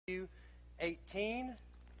18.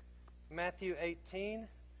 Matthew 18. And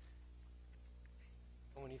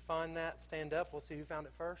when you find that, stand up. We'll see who found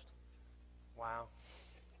it first. Wow.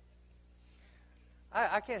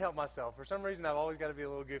 I can't help myself. For some reason, I've always got to be a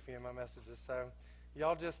little goofy in my messages. So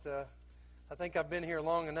y'all just, I think I've been here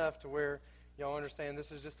long enough to where y'all understand this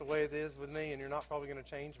is just the way it is with me, and you're not probably going to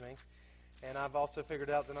change me. And I've also figured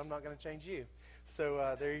out that I'm not going to change you.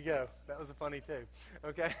 So there you go. That was funny too.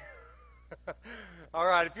 Okay? All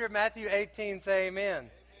right. If you're at Matthew 18, say amen.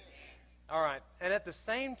 All right. And at the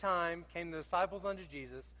same time came the disciples unto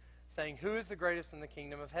Jesus, saying, Who is the greatest in the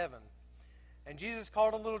kingdom of heaven? And Jesus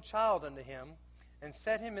called a little child unto him, and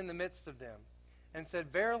set him in the midst of them, and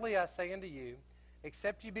said, Verily I say unto you,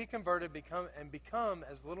 except ye be converted become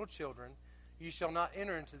as little children, you shall not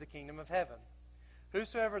enter into the kingdom of heaven.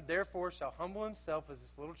 Whosoever therefore shall humble himself as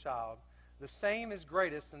this little child, the same is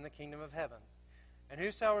greatest in the kingdom of heaven. And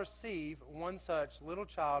who shall receive one such little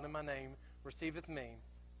child in my name receiveth me.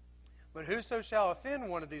 But whoso shall offend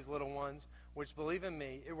one of these little ones which believe in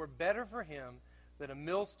me, it were better for him that a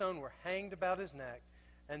millstone were hanged about his neck,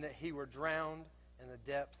 and that he were drowned in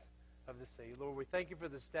the depth of the sea. Lord, we thank you for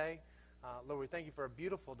this day. Lord, we thank you for a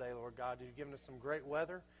beautiful day, Lord God. You've given us some great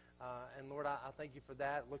weather. And Lord, I thank you for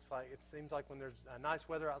that. It seems like when there's nice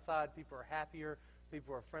weather outside, people are happier,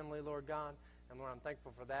 people are friendly, Lord God. And Lord, I'm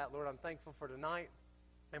thankful for that. Lord, I'm thankful for tonight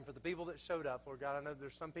and for the people that showed up. Lord God, I know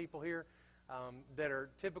there's some people here that are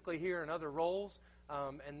typically here in other roles,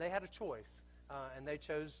 and they had a choice. And they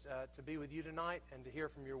chose to be with you tonight and to hear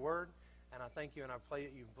from your word. And I thank you, and I pray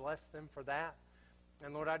that you bless them for that.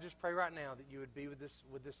 And Lord, I just pray right now that you would be with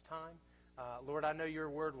this time. Lord, I know your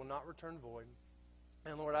word will not return void.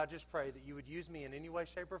 And Lord, I just pray that you would use me in any way,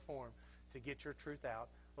 shape, or form to get your truth out.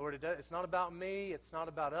 Lord, it's not about me. It's not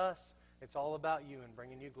about us. It's all about you and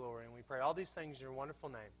bringing you glory. And we pray all these things in your wonderful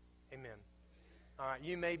name. Amen. All right,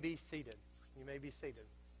 you may be seated. You may be seated.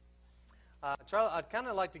 Charlie, I'd kind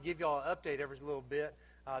of like to give you all an update every little bit.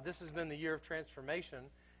 This has been the year of transformation.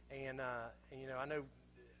 And you know, I know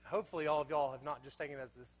hopefully all of y'all have not just taken it as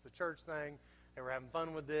this is a church thing, and we're having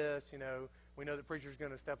fun with this. You know, we know the preacher's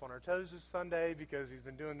going to step on our toes this Sunday because he's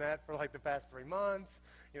been doing that for like the past 3 months,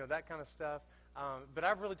 you know, that kind of stuff. But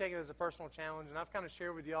I've really taken it as a personal challenge, and I've kind of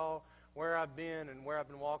shared with y'all where I've been and where I've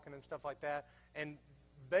been walking and stuff like that. And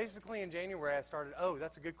basically in January I started,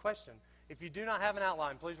 that's a good question. If you do not have an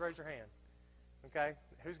outline, please raise your hand. Okay?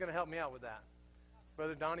 Who's going to help me out with that?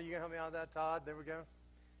 Brother Donnie, you going to help me out with that? Todd, there we go.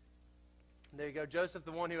 There you go. Joseph,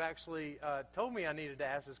 the one who actually told me I needed to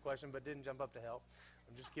ask this question but didn't jump up to help.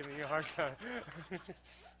 I'm just giving you a hard time.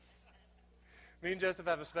 Me and Joseph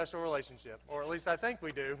have a special relationship, or at least I think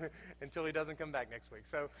we do, until he doesn't come back next week.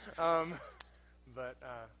 So, but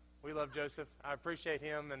we love Joseph. I appreciate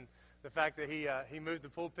him and the fact that he moved the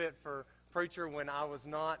pulpit for preacher when I was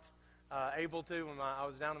not able to, when I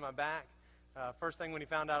was down on my back. First thing when he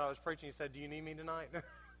found out I was preaching, he said, "Do you need me tonight?"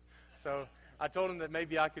 So I told him that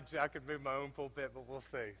maybe I could move my own pulpit, but we'll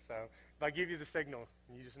see. So if I give you the signal,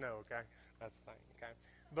 you just know, okay? That's the thing, okay?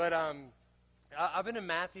 But I've been in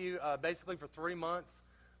Matthew basically for 3 months.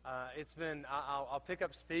 It's been, I'll pick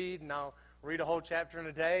up speed and I'll read a whole chapter in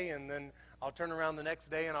a day, and then I'll turn around the next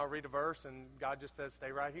day and I'll read a verse, and God just says,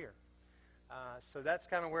 stay right here. So that's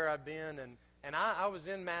kind of where I've been, and I was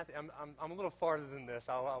in Matthew. I'm a little farther than this,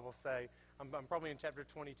 I will say. I'm probably in chapter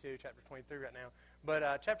 22, chapter 23 right now.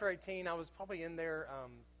 But chapter 18, I was probably in there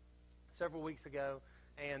several weeks ago,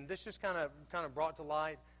 and this just kind of brought to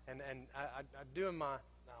light. And I doing my,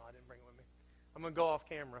 no, I didn't bring it with me. I'm going to go off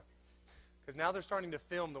camera because now they're starting to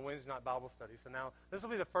film the Wednesday night Bible study. So now this will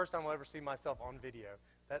be the first time I'll ever see myself on video.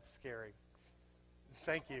 That's scary.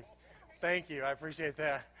 Thank you. Thank you. I appreciate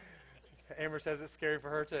that. Amber says it's scary for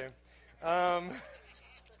her too.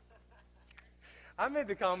 I made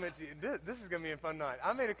the comment, this is going to be a fun night.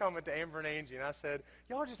 I made a comment to Amber and Angie, and I said,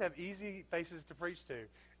 y'all just have easy faces to preach to.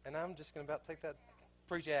 And I'm just going to about take that,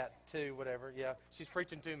 preach at, to, whatever. Yeah, she's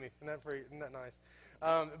preaching to me. Isn't that nice?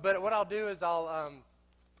 But what I'll do is I'll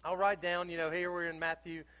write down, here we're in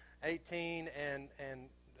Matthew 18, and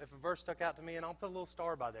if a verse stuck out to me, and I'll put a little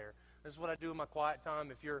star by there. This is what I do in my quiet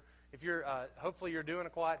time. If you're hopefully you're doing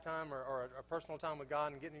a quiet time or a personal time with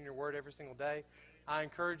God and getting in your word every single day, I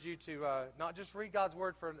encourage you to not just read God's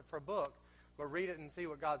word for a book, but read it and see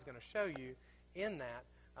what God's going to show you in that.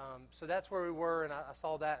 So that's where we were, and I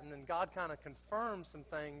saw that, and then God kind of confirmed some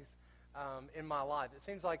things in my life. It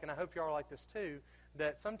seems like, and I hope you are like this too,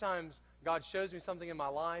 that sometimes God shows me something in my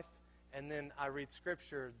life, and then I read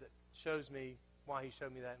Scripture that shows me why He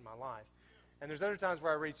showed me that in my life. And there's other times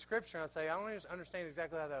where I read Scripture and I say, I don't understand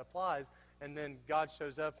exactly how that applies, and then God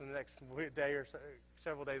shows up in the next day or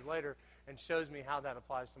several days later and shows me how that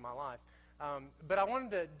applies to my life. But I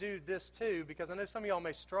wanted to do this too because I know some of y'all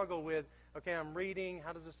may struggle with, okay, I'm reading,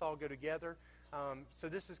 how does this all go together? So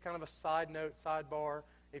this is kind of a side note, sidebar,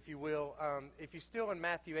 if you will. If you're still in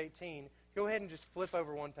Matthew 18, go ahead and just flip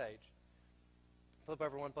over one page. Flip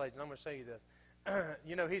over one page, and I'm going to show you this.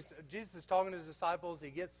 Jesus is talking to his disciples. He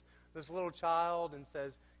gets this little child and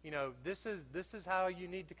says, this is how you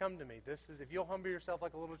need to come to me. This is, if you'll humble yourself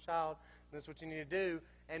like a little child, that's what you need to do.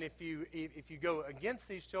 And if you go against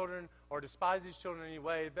these children or despise these children in any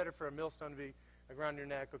way, it's better for a millstone to be around your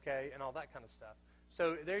neck, okay, and all that kind of stuff.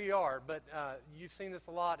 So there you are. But you've seen this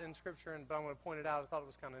a lot in Scripture, but I'm going to point it out. I thought it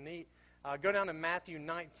was kind of neat. Go down to Matthew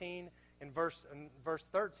 19 in verse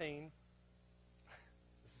 13.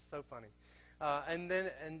 This is so funny. And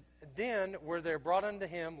then were there brought unto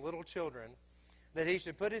him little children, that he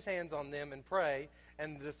should put his hands on them and pray.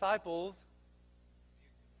 And the disciples,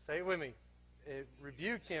 say it with me,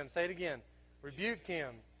 rebuked him. Say it again. Rebuked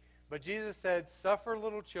him. But Jesus said, suffer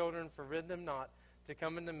little children, forbid them not to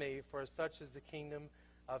come unto me, for as such is the kingdom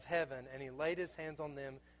of heaven. And he laid his hands on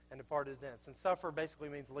them and departed thence. And suffer basically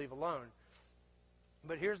means leave alone.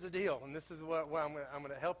 But here's the deal, and this is what I'm going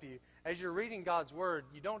to help you. As you're reading God's Word,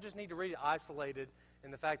 you don't just need to read it isolated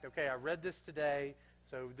in the fact, okay, I read this today,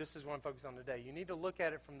 so this is what I'm focused on today. You need to look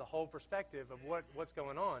at it from the whole perspective of what's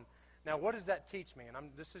going on. Now, what does that teach me? And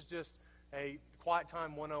this is just a quiet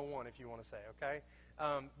time 101, if you want to say, okay?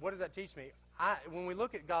 What does that teach me? When we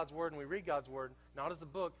look at God's Word and we read God's Word, not as a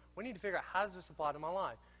book, we need to figure out how does this apply to my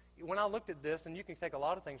life. When I looked at this, and you can take a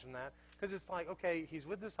lot of things from that, because it's like, okay, he's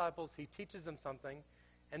with disciples, he teaches them something,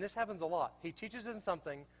 and this happens a lot. He teaches them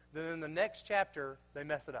something, then in the next chapter, they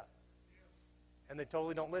mess it up. And they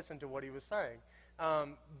totally don't listen to what he was saying.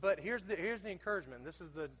 But here's the encouragement. This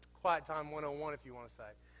is the quiet time 101, if you want to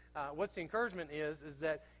say. What's the encouragement is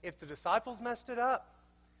that if the disciples messed it up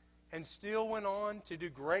and still went on to do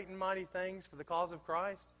great and mighty things for the cause of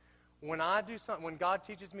Christ, when I do something, when God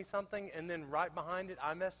teaches me something and then right behind it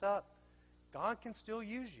I mess up, God can still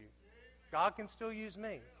use you. God can still use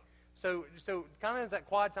me. So kind of as that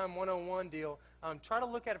quiet time 101 deal, try to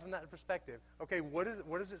look at it from that perspective. Okay, what is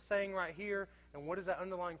it saying right here, and what is that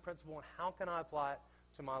underlying principle, and how can I apply it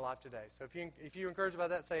to my life today? So if you're encouraged by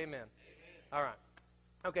that, say amen. Amen. All right.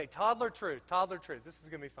 Okay, Toddler Truth. Toddler Truth. This is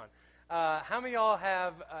going to be fun. How many of y'all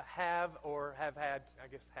have or have had, I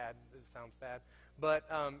guess had, this sounds bad, but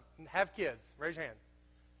have kids? Raise your hand.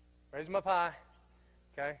 Raise them up high.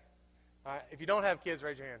 Okay. All right. If you don't have kids,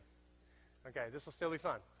 raise your hand. Okay, this will still be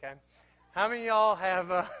fun, okay? How many of y'all have,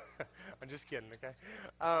 I'm just kidding, okay?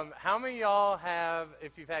 How many of y'all have,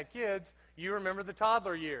 if you've had kids, you remember the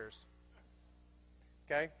toddler years?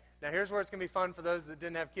 Okay? Now here's where it's going to be fun for those that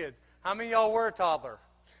didn't have kids. How many of y'all were a toddler?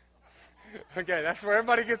 Okay, that's where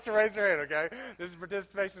everybody gets to raise their hand, okay? This is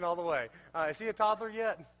participation all the way. Is he a toddler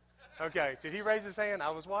yet? Okay, did he raise his hand? I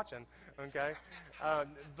was watching, okay?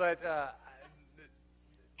 But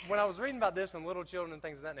when I was reading about this and little children and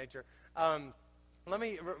things of that nature, let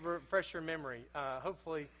me refresh your memory.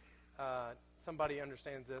 Hopefully somebody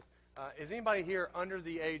understands this. Is anybody here under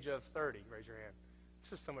the age of 30? Raise your hand.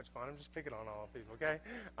 This is so much fun. I'm just picking on all people, okay?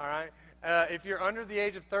 All right. If you're under the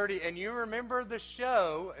age of 30 and you remember the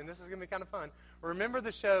show, and this is going to be kind of fun, remember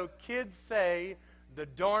the show Kids Say the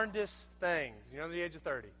Darndest Things. You're under the age of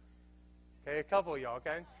 30. Okay, a couple of y'all,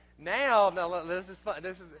 okay? Now this is fun.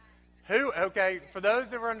 This is who, okay, for those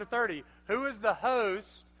that were under 30, who is the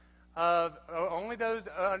host of, only those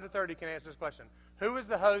under 30 can answer this question. Who is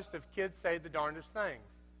the host of Kids Say the Darndest Things?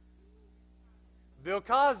 Bill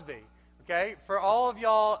Cosby. Okay, for all of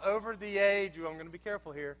y'all over the age, I'm going to be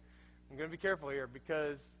careful here. I'm going to be careful here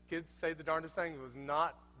because Kids Say the Darndest Things was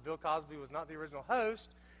not, Bill Cosby was not the original host.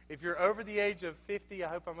 If you're over the age of 50, I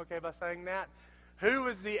hope I'm okay by saying that. Who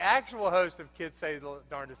was the actual host of Kids Say the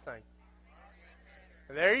Darndest Thing?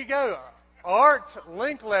 There you go. Art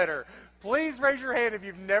Linkletter. Please raise your hand if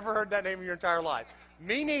you've never heard that name in your entire life.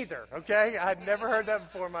 Me neither, okay? I had never heard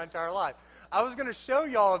that before in my entire life. I was going to show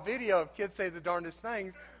y'all a video of Kids Say the Darndest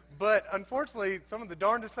Things, but unfortunately, some of the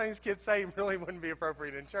darndest things kids say really wouldn't be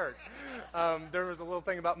appropriate in church. There was a little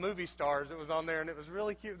thing about movie stars that was on there, and it was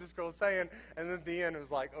really cute what this girl was saying, and then at the end it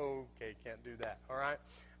was like, oh, okay, can't do that, all right?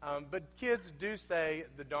 But kids do say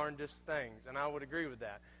the darndest things, and I would agree with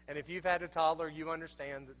that. And if you've had a toddler, you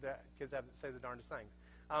understand that kids have to say the darndest things.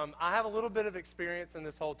 I have a little bit of experience in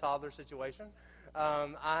this whole toddler situation. I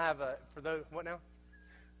have for those, what now?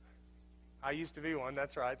 I used to be one.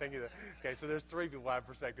 That's right. Thank you. Okay, so there's 3 people I have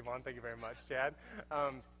perspective on. Thank you very much, Chad.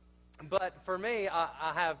 But for me,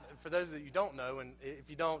 I have, for those that you don't know, and if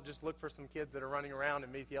you don't, just look for some kids that are running around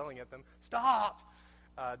and me yelling at them, stop!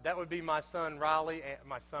 That would be my son, Riley, and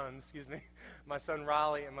my sons, excuse me, my son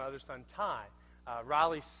Riley and my other son Ty.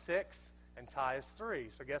 Riley's 6 and Ty is 3.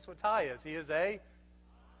 So guess what Ty is? He is a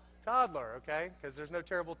toddler, okay? Because there's no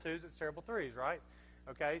terrible 2s, it's terrible 3s, right?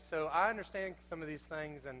 Okay, so I understand some of these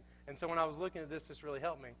things, and so when I was looking at this really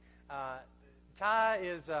helped me.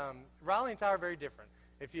 Riley and Ty are very different.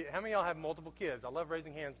 How many of y'all have multiple kids? I love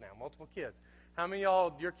raising hands now, multiple kids. How many of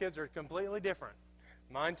y'all, your kids are completely different?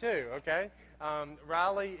 Mine too, okay?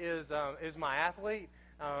 Riley is my athlete.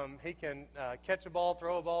 He can catch a ball,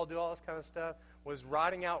 throw a ball, do all this kind of stuff. Was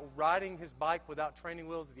riding his bike without training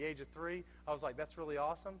wheels at the age of 3. I was like, that's really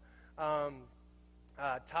awesome.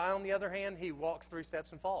 Ty, on the other hand, he walks 3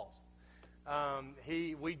 steps and falls.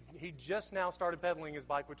 He just now started pedaling his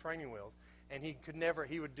bike with training wheels, and he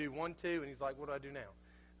would do 1, 2, and he's like, what do I do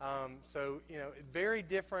now? So, very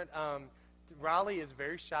different. Riley is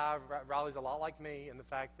very shy. Riley's a lot like me in the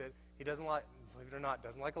fact that he doesn't like, believe it or not,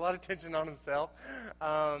 doesn't like a lot of attention on himself.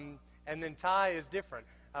 And then Ty is different.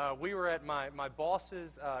 We were at my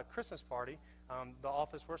boss's Christmas party. The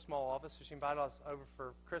office, we're a small office, so she invited us over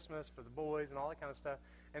for Christmas for the boys and all that kind of stuff.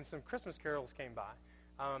 And some Christmas carols came by.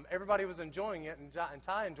 Everybody was enjoying it, and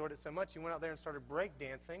Ty enjoyed it so much he went out there and started break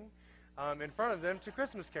dancing in front of them to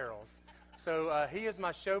Christmas carols. So he is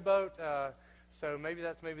my showboat. So maybe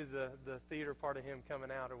that's the theater part of him coming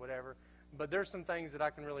out or whatever. But there's some things that I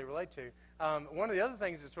can really relate to. One of the other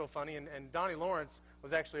things that's real funny, and Donnie Lawrence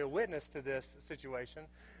was actually a witness to this situation.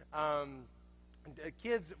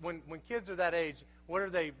 Kids, when kids are that age, what are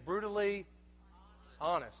they? Brutally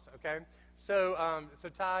honest. Okay. So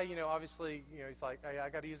Ty, obviously, he's like, hey, I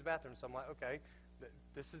got to use the bathroom. So I'm like, okay,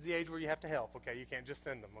 this is the age where you have to help. Okay, you can't just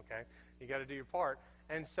send them. Okay, you got to do your part.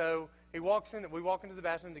 And so he walks in. We walk into the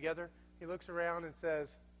bathroom together. He looks around and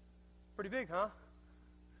says, "Pretty big, huh?"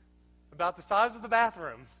 About the size of the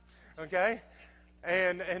bathroom. Okay,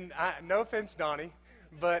 and no offense, Donnie,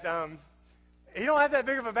 but he don't have that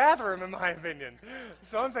big of a bathroom, in my opinion.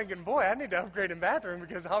 So I'm thinking, boy, I need to upgrade in bathroom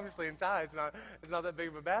because obviously in Thai it's not that big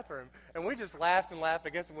of a bathroom. And we just laughed and laughed.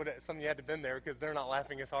 I guess some of you had to been there because they're not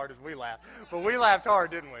laughing as hard as we laugh. But we laughed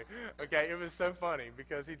hard, didn't we? Okay, it was so funny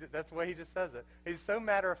because that's the way he just says it. He's so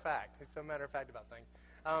matter of fact. He's so matter of fact about things.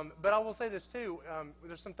 But I will say this too.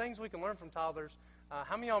 There's some things we can learn from toddlers.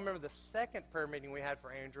 How many of y'all remember the second prayer meeting we had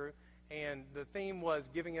for Andrew? And the theme was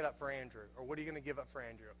giving it up for Andrew, or what are you going to give up for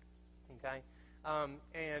Andrew? Okay?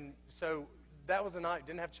 And so that was a night.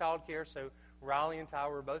 Didn't have childcare, so Riley and Ty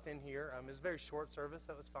were both in here. It was a very short service.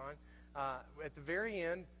 That was fine. At the very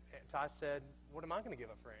end, Ty said, what am I going to give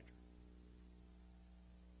up for Andrew?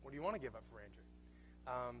 What do you want to give up for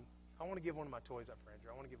Andrew? I want to give one of my toys up for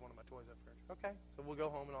Andrew. I want to give one of my toys up for Andrew. Okay, so we'll go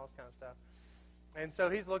home and all this kind of stuff. And so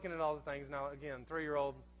he's looking at all the things. Now, again,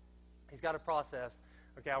 3-year-old, he's got to process,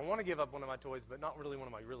 okay, I want to give up one of my toys, but not really one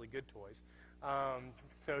of my really good toys.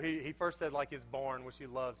 So he first said, like, his barn, which he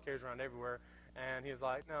loves, carries around everywhere. And he was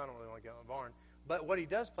like, no, I don't really want to get my barn. But what he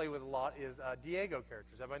does play with a lot is Diego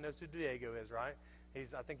characters. Everybody knows who Diego is, right?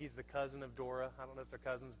 I think he's the cousin of Dora. I don't know if they're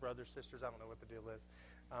cousins, brothers, sisters. I don't know what the deal is.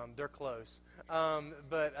 They're close.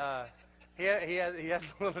 But he has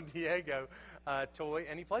a little Diego toy,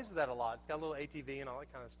 and he plays with that a lot. It's got a little ATV and all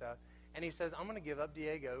that kind of stuff. And he says, I'm going to give up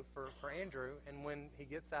Diego for Andrew, and when he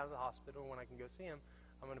gets out of the hospital, when I can go see him,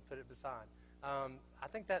 I'm going to put it beside. I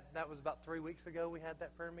think that was about 3 weeks ago we had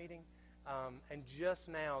that prayer meeting. And just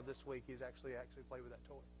now, this week, he's actually played with that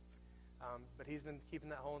toy. But he's been keeping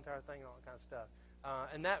that whole entire thing and all that kind of stuff.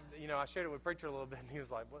 And that, I shared it with Preacher a little bit, and he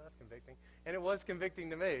was like, well, that's convicting. And it was convicting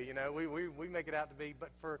to me. We make it out to be. But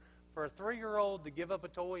for a 3-year-old to give up a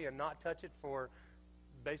toy and not touch it for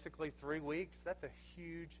basically 3 weeks, that's a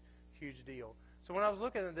huge, huge deal. So when I was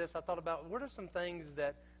looking at this, I thought about what are some things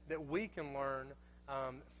that we can learn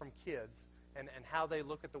from kids and how they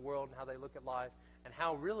look at the world and how they look at life and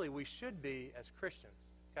how really we should be as Christians.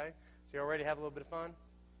 Okay? So you all ready to have a little bit of fun?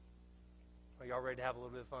 Are you all ready to have a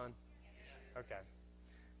little bit of fun? Okay.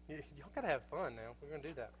 Y'all got to have fun now. We're going to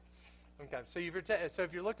do that. Okay. So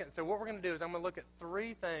if you're looking, so what we're going to do is I'm going to look at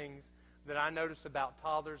 3 things that I notice about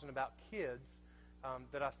toddlers and about kids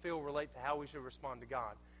that I feel relate to how we should respond to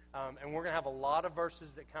God. And we're going to have a lot of verses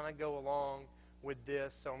that kind of go along with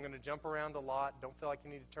this. So I'm going to jump around a lot. Don't feel like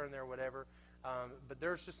you need to turn there or whatever. But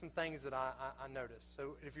there's just some things that I notice.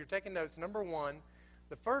 So if you're taking notes, number 1,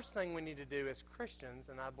 the first thing we need to do as Christians,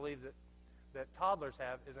 and I believe that toddlers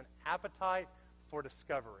have, is an appetite for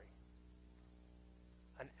discovery.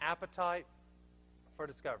 An appetite for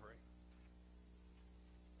discovery.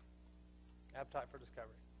 Appetite for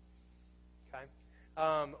discovery. Okay?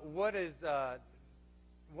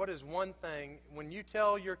 What is one thing, when you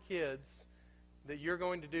tell your kids that you're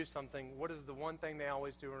going to do something, what is the one thing they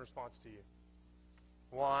always do in response to you?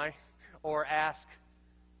 Why? or ask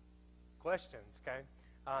questions, okay?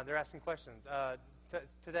 They're asking questions.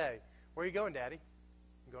 Today, where are you going, Daddy?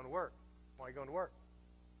 I'm going to work. Why are you going to work?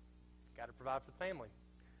 Got to provide for the family.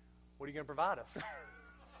 What are you going to provide us?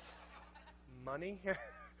 Money? You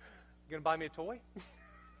going to buy me a toy?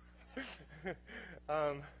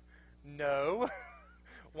 No.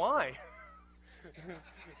 Why?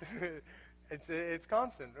 It's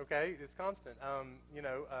constant, okay? It's constant.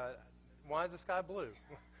 Why is the sky blue?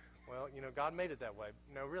 Well, God made it that way.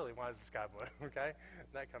 No, really, why is the sky blue? Okay?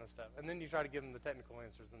 That kind of stuff. And then you try to give them the technical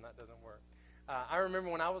answers, and that doesn't work. I remember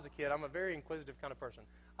when I was a kid, I'm a very inquisitive kind of person.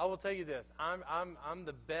 I will tell you this. I'm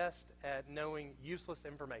the best at knowing useless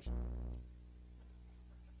information.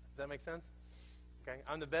 Does that make sense? Okay?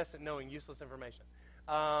 I'm the best at knowing useless information.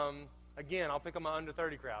 Again, I'll pick on my under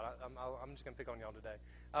 30 crowd. I'm just going to pick on y'all today.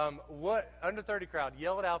 What under 30 crowd,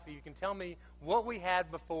 yell at Alpha. You can tell me what we had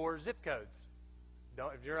before zip codes.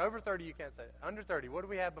 If you're over 30, you can't say it. Under 30, what do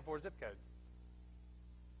we have before zip codes?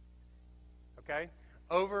 Okay?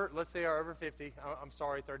 Let's say over 50. I'm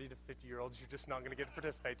sorry, 30 to 50-year-olds, you're just not going to get to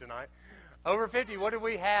participate tonight. Over 50, what did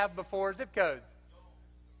we have before zip codes?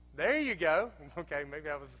 There you go. Okay, maybe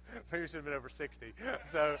I should have been over 60.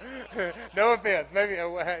 So, no offense. Maybe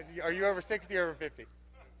are you over 60 or over 50?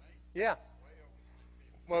 Yeah.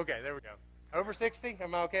 Well, okay, there we go. Over 60?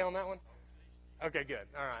 Am I okay on that one? Okay, good.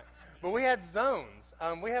 All right. But we had zones.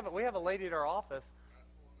 We have a lady at our office.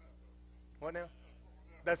 What now?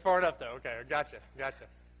 That's far enough, though. Okay, gotcha.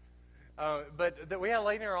 But we had a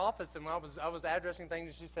lady in our office, and I was addressing things,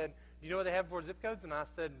 and she said, "Do you know what they have for zip codes?" And I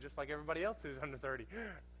said, just like everybody else who's under 30,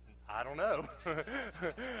 I don't know.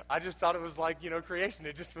 I just thought it was like, creation.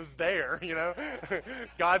 It just was there,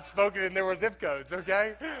 God spoke it and there were zip codes,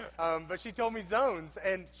 okay? But she told me zones,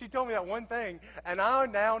 and she told me that one thing, and I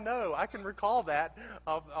now know. I can recall that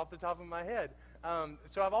off the top of my head.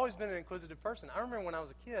 So I've always been an inquisitive person. I remember when I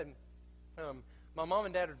was a kid, my mom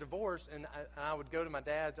and dad are divorced, and I would go to my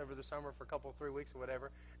dad's over the summer for a couple, 3 weeks or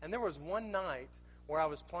whatever, and there was one night where I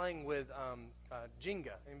was playing with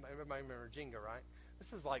Jenga. Everybody remember Jenga, right?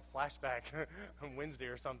 This is like flashback on Wednesday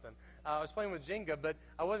or something. I was playing with Jenga, but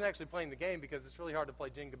I wasn't actually playing the game because it's really hard to play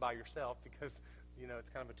Jenga by yourself because, it's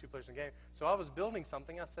kind of a two-person game. So I was building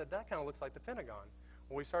something. I said, that kind of looks like the Pentagon.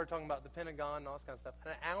 Well, we started talking about the Pentagon and all this kind of stuff.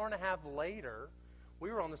 And an hour and a half later,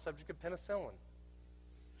 we were on the subject of penicillin.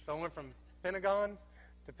 So I went from Pentagon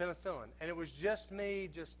to penicillin. And it was just me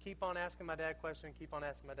just keep on asking my dad questions, keep on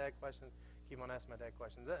asking my dad questions, keep on asking my dad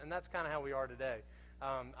questions. And that's kind of how we are today.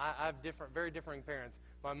 I have very differing parents.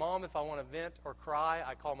 My mom, if I want to vent or cry,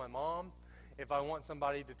 I call my mom. If I want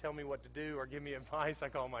somebody to tell me what to do or give me advice, I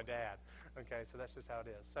call my dad. Okay, so that's just how it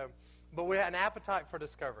is. But we had an appetite for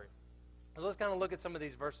discovery. So let's kind of look at some of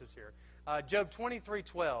these verses here. Job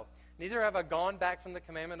 23:12. Neither have I gone back from the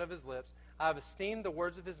commandment of his lips. I have esteemed the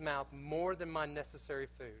words of his mouth more than my necessary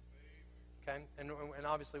food. Okay, and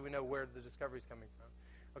obviously we know where the discovery is coming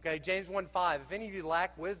from. Okay, James 1:5. If any of you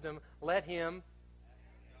lack wisdom, lest him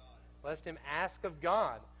ask of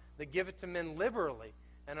God, that giveth to men liberally,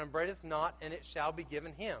 and upbraideth not, and it shall be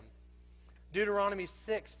given him. Deuteronomy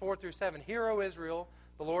 6:4-7. Hear, O Israel,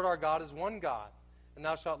 the Lord our God is one God, and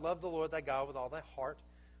thou shalt love the Lord thy God with all thy heart,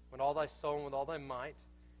 with all thy soul, and with all thy might.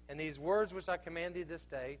 And these words which I command thee this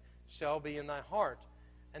day shall be in thy heart.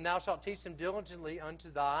 And thou shalt teach them diligently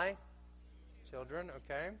unto thy children.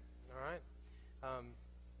 Okay? All right.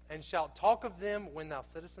 And shalt talk of them when thou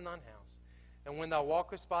sittest in thine house, and when thou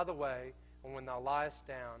walkest by the way, and when thou liest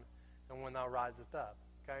down, and when thou risest up.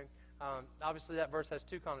 Okay? Obviously, that verse has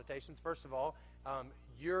two connotations. First of all,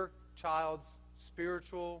 your child's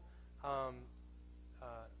spiritual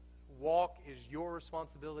walk is your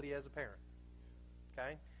responsibility as a parent.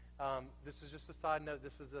 Okay? This is just a side note.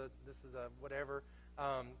 This is a whatever.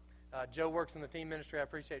 Joe works in the teen ministry. I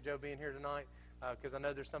appreciate Joe being here tonight because I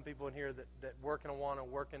know there's some people in here that work in Awana,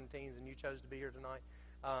 work in teens, and you chose to be here tonight.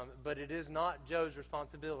 But it is not Joe's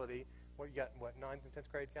responsibility. What you got? What 9th and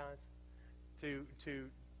 10th grade guys? To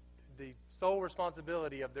the sole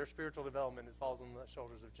responsibility of their spiritual development falls on the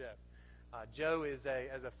shoulders of Joe. Joe is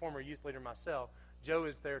as a former youth leader myself. Joe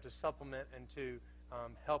is there to supplement and to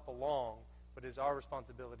help along, but it's our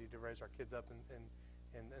responsibility to raise our kids up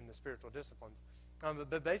in the spiritual disciplines.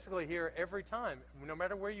 But basically here, every time, no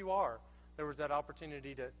matter where you are, there was that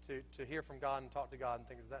opportunity to hear from God and talk to God and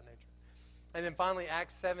things of that nature. And then finally,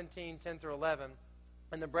 Acts 17:10-11,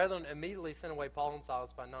 and the brethren immediately sent away Paul and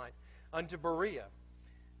Silas by night unto Berea,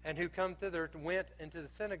 and who come thither went into the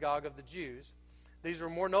synagogue of the Jews. These were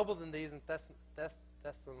more noble than these in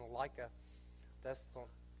Thessalonica.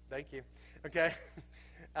 Thank you. Okay.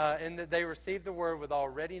 And that they received the word with all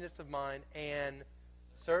readiness of mind and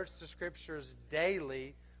Search the Scriptures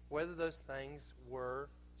daily, whether those things were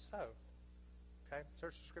so. Okay?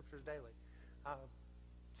 Search the Scriptures daily.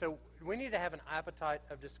 So we need to have an appetite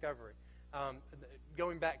of discovery.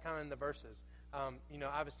 Going back kind of in the verses,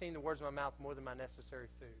 I've esteemed the words of my mouth more than my necessary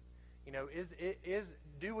food.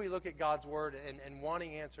 Do we look at God's Word and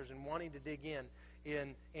wanting answers and wanting to dig in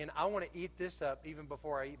I want to eat this up even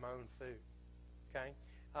before I eat my own food. Okay?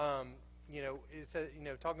 It says,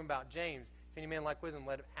 talking about James, if any man lack wisdom,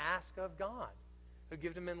 let him ask of God, who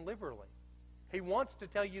gives him in liberally. He wants to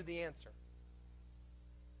tell you the answer.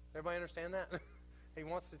 Everybody understand that? He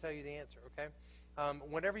wants to tell you the answer, okay?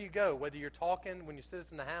 Whenever you go, whether you're talking, when you sit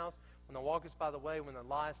in the house, when thou walkest by the way, when thou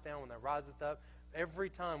liest down, when thou riseth up, every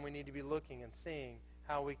time we need to be looking and seeing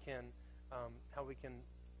how we can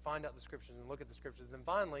find out the Scriptures and look at the Scriptures. And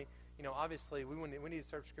finally, obviously we need to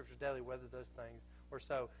search Scriptures daily, whether those things were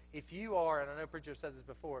so. If you are, and I know preachers said this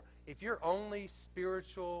before, if your only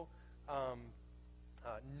spiritual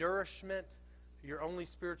nourishment, your only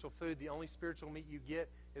spiritual food, the only spiritual meat you get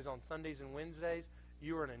is on Sundays and Wednesdays,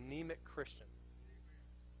 you are an anemic Christian.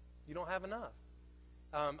 You don't have enough.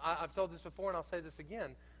 I've told this before, and I'll say this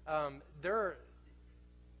again.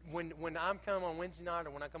 When I'm come on Wednesday night or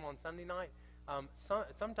when I come on Sunday night,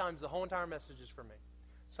 sometimes the whole entire message is for me.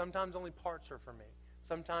 Sometimes only parts are for me.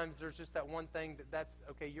 Sometimes there's just that one thing that's,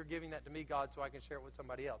 okay, you're giving that to me, God, so I can share it with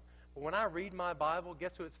somebody else. But when I read my Bible,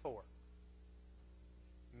 guess who it's for?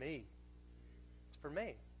 Me. It's for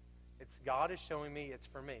me. It's God is showing me it's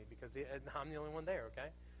for me because I'm the only one there, okay?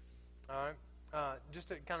 All right. Just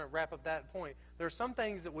to kind of wrap up that point, there are some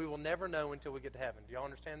things that we will never know until we get to heaven. Do y'all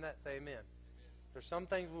understand that? Say amen. There's some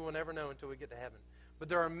things we will never know until we get to heaven. But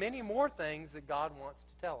there are many more things that God wants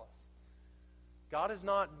to tell us. God is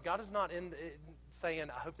not saying,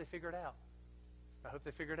 I hope they figure it out. I hope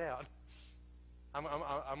they figure it out. I'm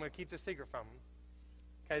going to keep this secret from them.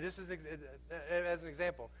 Okay, this is as an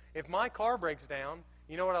example. If my car breaks down,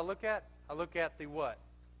 you know what I look at? I look at the what?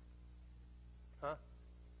 Huh?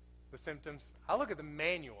 The symptoms. I look at the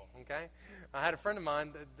manual, okay? I had a friend of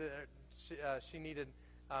mine that she needed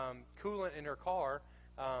coolant in her car,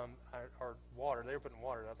 or water. They were putting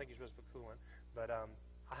water. I think you're supposed to put coolant. But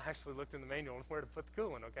I actually looked in the manual on where to put the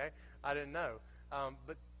coolant, okay? I didn't know.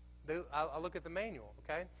 But I look at the manual,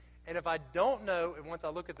 okay? And if I don't know, and once I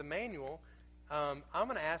look at the manual, I'm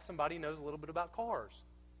going to ask somebody who knows a little bit about cars,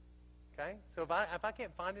 okay? So if I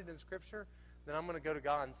can't find it in Scripture, then I'm going to go to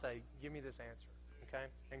God and say, give me this answer, okay?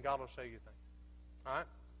 And God will show you things, all right?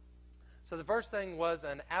 So the first thing was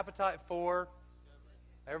an appetite for,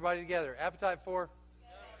 everybody together, appetite for,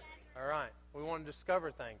 all right. We want to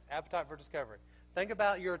discover things, appetite for discovery. Think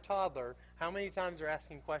about your toddler, how many times they're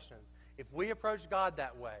asking questions. If we approach God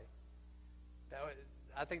that way,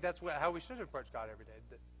 I think that's how we should approach God every day.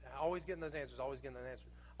 Always getting those answers, always getting those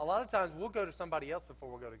answers. A lot of times we'll go to somebody else before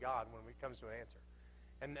we'll go to God when it comes to an answer.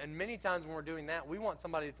 And many times when we're doing that, we want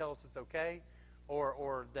somebody to tell us it's okay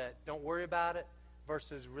or that don't worry about it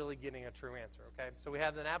versus really getting a true answer, okay? So we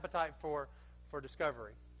have an appetite for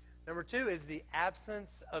discovery. Number 2 is the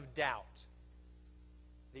absence of doubt.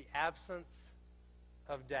 The absence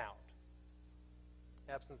of doubt.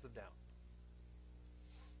 Absence of doubt.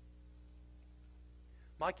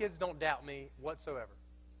 My kids don't doubt me whatsoever.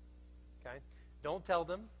 Okay? Don't tell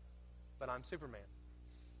them, but I'm Superman.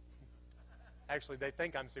 Actually, they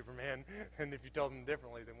think I'm Superman, and if you told them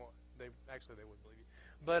differently, they wouldn't believe you.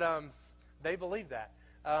 But they believe that.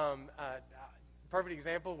 Perfect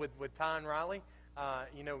example with Ty and Riley.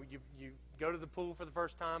 You go to the pool for the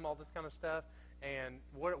first time, all this kind of stuff, and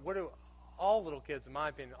what do all little kids, in my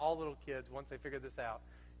opinion, all little kids, once they figure this out,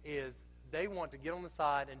 is they want to get on the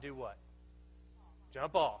side and do what?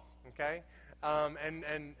 Jump off, okay?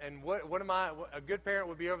 And what am I? A good parent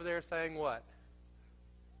would be over there saying what?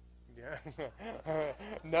 Yeah.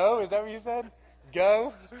 No, is that what you said?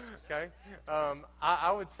 Go, okay?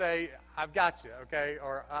 I would say I've got you, okay,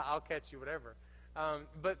 or I'll catch you, whatever.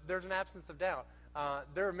 But there's an absence of doubt.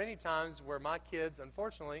 There are many times where my kids,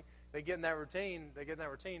 unfortunately, they get in that routine.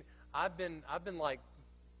 I've been like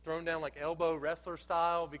thrown down like elbow wrestler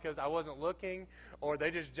style because I wasn't looking, or they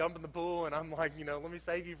just jump in the pool and I'm like, let me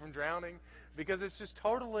save you from drowning, because it's just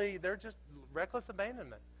they're just reckless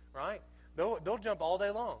abandonment, right? They'll jump all day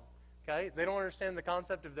long, okay? They don't understand the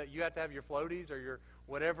concept of that you have to have your floaties or your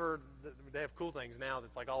whatever. They have cool things now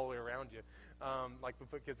that's like all the way around you. Like we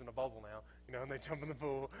put kids in a bubble now, and they jump in the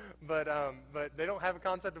pool. But they don't have a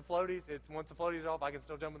concept of floaties. It's once the floaties are off, I can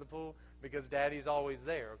still jump in the pool because Daddy's always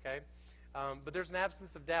there, okay? But there's an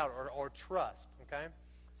absence of doubt or trust, okay?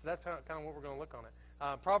 So that's kind of what we're going to look on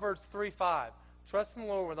it. Proverbs 3:5, trust in the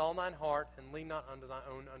Lord with all thine heart and lean not unto thy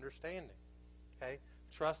own understanding, okay?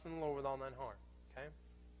 Trust in the Lord with all thine heart. Okay?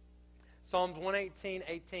 Psalms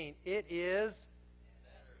 118:18. It is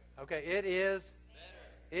better. Okay, it is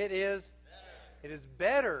better. It is better. It is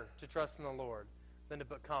better to trust in the Lord than to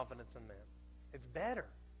put confidence in man. It's better.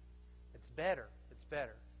 It's better. It's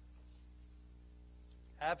better.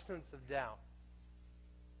 Absence of doubt.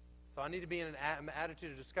 So I need to be in an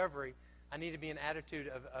attitude of discovery. I need to be in an attitude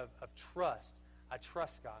of trust. I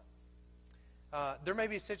trust God. There may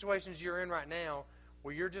be situations you're in right now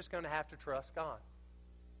where you're just going to have to trust God.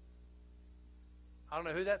 I don't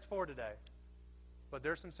know who that's for today, but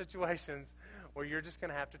there's some situations where you're just going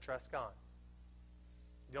to have to trust God.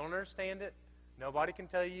 You don't understand it. Nobody can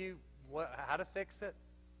tell you how to fix it.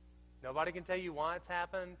 Nobody can tell you why it's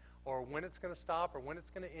happened or when it's going to stop or when it's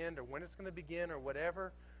going to end or when it's going to begin or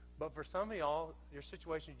whatever. But for some of y'all, your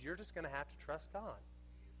situations, you're just going to have to trust God.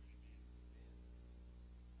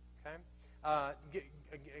 Okay?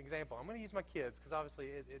 Example. I'm going to use my kids because obviously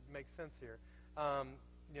it makes sense here.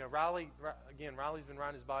 Riley's been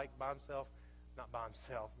riding his bike by himself, not by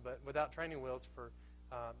himself, but without training wheels for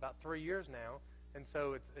about 3 years now. And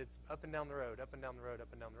so it's up and down the road, up and down the road, up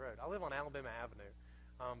and down the road. I live on Alabama Avenue.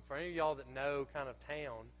 For any of y'all that know kind of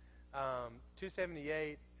town,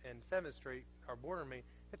 278 and 7th Street are bordering me.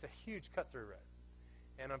 It's a huge cut-through road.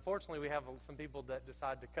 And unfortunately, we have some people that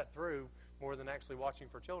decide to cut through more than actually watching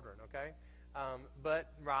for children, okay?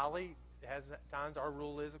 But Riley has times, our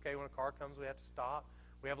rule is, okay, when a car comes, we have to stop.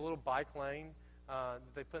 We have a little bike lane that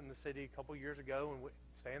they put in the city a couple years ago, and we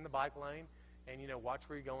stay in the bike lane and, watch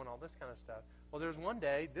where you're going, all this kind of stuff. Well, there's one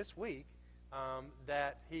day this week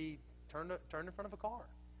that he turned in front of a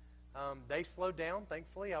car. They slowed down,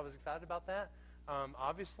 thankfully. I was excited about that.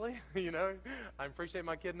 Obviously, I appreciate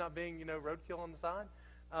my kid not being, roadkill on the side.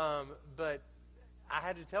 But I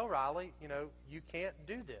had to tell Riley, you can't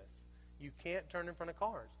do this. You can't turn in front of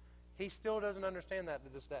cars. He still doesn't understand that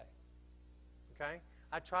to this day. Okay?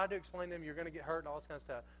 I tried to explain to him you're going to get hurt and all this kind of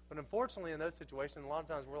stuff. But unfortunately, in those situations, a lot of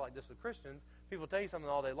times we're like this with Christians. People tell you something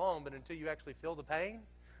all day long, but until you actually feel the pain,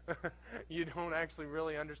 you don't actually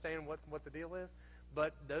really understand what the deal is.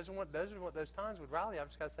 But those are those times with Riley, I've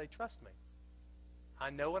just got to say, trust me. I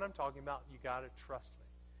know what I'm talking about. You got to trust me.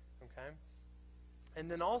 Okay?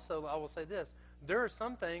 And then also, I will say this. There is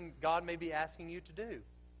something God may be asking you to do.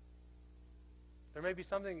 There may be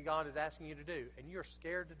something that God is asking you to do, and you're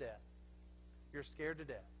scared to death. You're scared to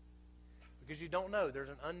death. Because you don't know. There's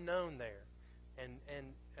an unknown there.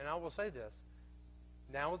 And I will say this.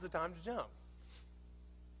 Now is the time to jump.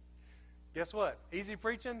 Guess what? Easy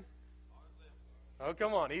preaching? Oh,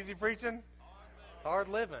 come on. Easy preaching? Hard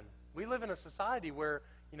living. We live in a society where,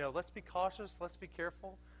 let's be cautious, let's be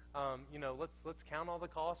careful. Let's count all the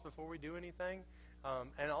costs before we do anything.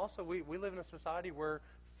 And also, we live in a society where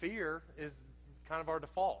fear is kind of our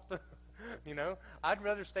default. I'd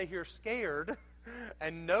rather stay here scared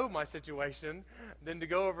and know my situation than to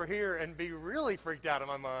go over here and be really freaked out of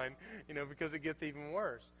my mind, because it gets even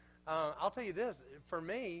worse. I'll tell you this. For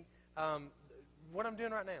me, what I'm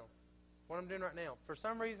doing right now, for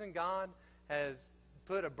some reason, God has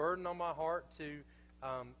put a burden on my heart to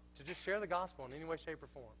just share the gospel in any way, shape, or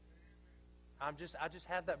form. I just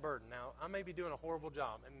have that burden. Now, I may be doing a horrible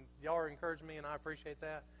job, and y'all are encouraging me, and I appreciate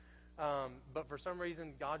that. But for some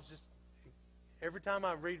reason, God's just every time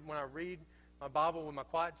when I read my Bible with my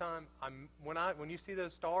quiet time, when you see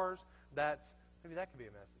those stars, maybe that could be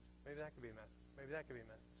a message. Maybe that could be a message. Maybe that could be a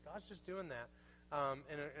message. God's just doing that.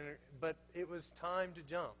 But it was time to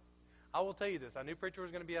jump. I will tell you this. I knew preacher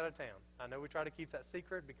was going to be out of town. I know we try to keep that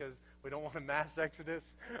secret because we don't want a mass exodus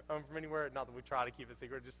from anywhere. Not that we try to keep it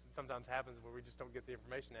secret. It just sometimes happens where we just don't get the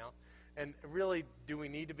information out. And really, do we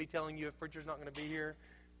need to be telling you if preacher's not going to be here?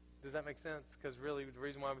 Does that make sense? Because really, the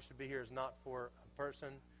reason why we should be here is not for a person,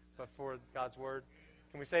 but for God's Word.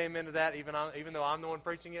 Can we say amen to that, even though I'm the one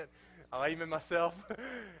preaching it? I'll amen myself.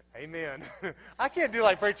 Amen. I can't do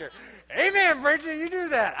like preacher. Amen, preacher, you do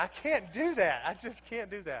that. I can't do that. I just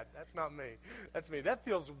can't do that. That's not me. That's me. That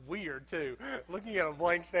feels weird, too, looking at a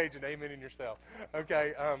blank stage and amening yourself.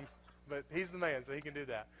 Okay, but he's the man, so he can do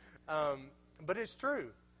that. But it's true.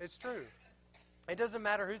 It's true. It doesn't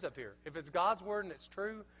matter who's up here. If it's God's Word and it's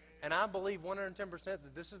true, and I believe 110%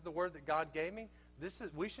 that this is the Word that God gave me,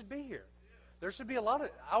 we should be here. There should be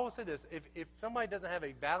I will say this, if somebody doesn't have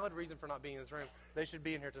a valid reason for not being in this room, they should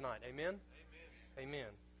be in here tonight. Amen? Amen.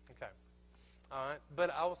 Okay. All right.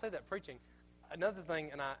 But I will say that preaching. Another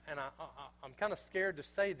thing, and I'm kind of scared to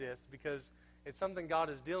say this because it's something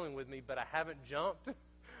God is dealing with me, but I haven't jumped.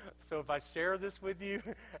 So if I share this with you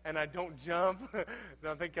and I don't jump, then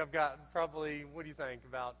I think I've got probably, what do you think,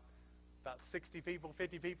 about 60 people,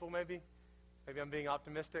 50 people maybe? Maybe I'm being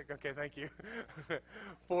optimistic. Okay, thank you.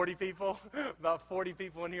 40 people, about 40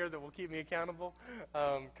 people in here that will keep me accountable,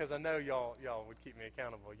 because I know y'all would keep me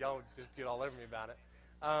accountable. Y'all would just get all over me about it.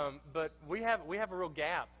 But we have a real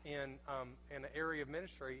gap in an area of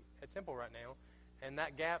ministry at Temple right now, and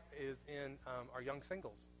that gap is in our young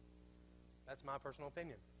singles. That's my personal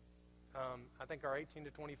opinion. I think our 18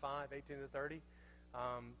 to 25, 18 to 30,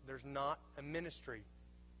 there's not a ministry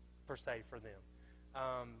per se for them.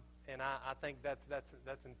 And I think that's an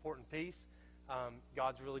important piece.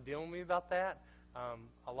 God's really dealing with me about that.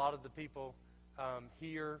 A lot of the people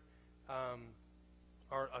here are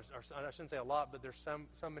I shouldn't say a lot, but there's some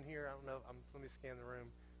in here. I don't know. Let me scan the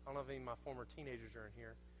room. I don't know if any of my former teenagers are in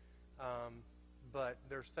here. But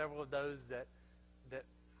there's several of those that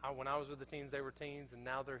when I was with the teens, they were teens, and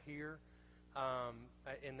now they're here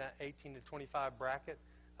in that 18 to 25 bracket.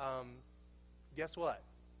 Guess what?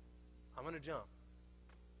 I'm going to jump.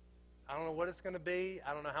 I don't know what it's going to be.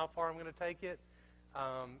 I don't know how far I'm going to take it.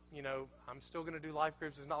 I'm still going to do life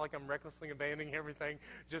groups. It's not like I'm recklessly abandoning everything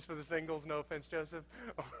just for the singles. No offense, Joseph.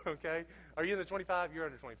 Okay? Are you in the 25? You're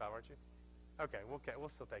under 25, aren't you? Okay, we'll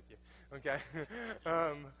still take you. Okay?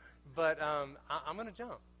 But I'm going to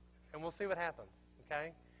jump, and we'll see what happens.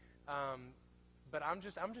 Okay? But I'm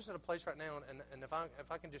just at a place right now, and if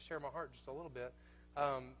I can just share my heart just a little bit,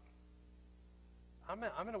 I'm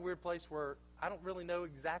in a weird place where I don't really know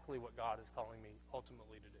exactly what God is calling me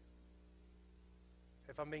ultimately to do,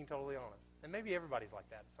 if I'm being totally honest. And maybe everybody's like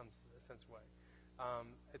that in some sense way.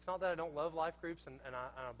 It's not that I don't love life groups and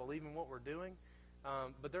I believe in what we're doing,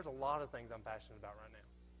 but there's a lot of things I'm passionate about right now.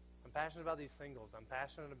 I'm passionate about these singles. I'm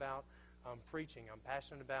passionate about preaching. I'm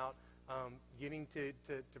passionate about getting to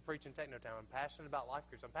preach in Technotown. I'm passionate about life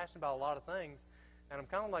groups. I'm passionate about a lot of things, and I'm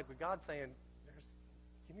kind of like with God saying,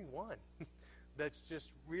 give me one. That's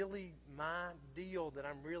just really my deal that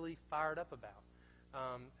I'm really fired up about.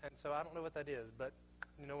 And so I don't know what that is, but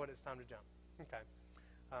you know what? It's time to jump. Okay.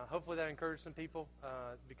 Hopefully that encouraged some people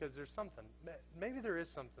because there's something. Maybe there is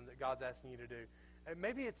something that God's asking you to do. And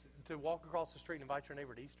maybe it's to walk across the street and invite your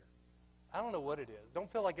neighbor to Easter. I don't know what it is. Don't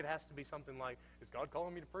feel like it has to be something like, is God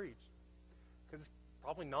calling me to preach? Because it's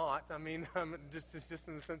probably not. I mean, just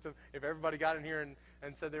in the sense of if everybody got in here and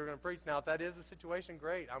said they were going to preach. Now, if that is the situation,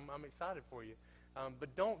 great. I'm excited for you.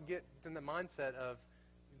 But don't get in the mindset of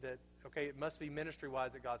that, okay, it must be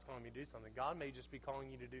ministry-wise that God's calling me to do something. God may just be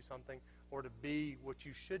calling you to do something or to be what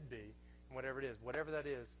you should be, and whatever it is. Whatever that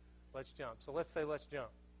is, let's jump. So let's say let's jump.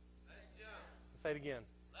 Let's jump. Let's say it again.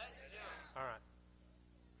 Let's jump. All right.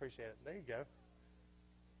 Appreciate it. There you go.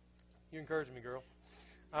 You encourage me, girl.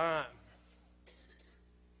 All right.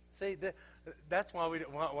 See, that's why we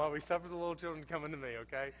suffer the little children coming to me,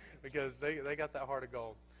 okay? Because they got that heart of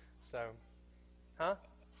gold. So, huh?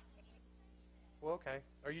 Well, okay.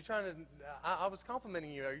 Are you trying to? I was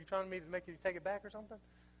complimenting you. Are you trying me to make you take it back or something?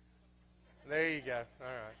 There you go. All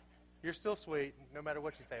right. You're still sweet, no matter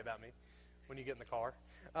what you say about me when you get in the car.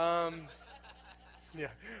 Yeah,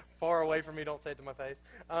 far away from me. Don't say it to my face.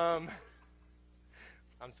 I'm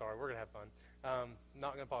sorry. We're going to have fun.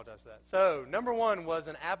 Not going to apologize for that. So, number 1 was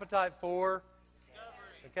an appetite for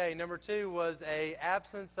discovery. Okay, number 2 was a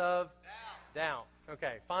absence of doubt.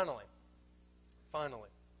 Okay, finally.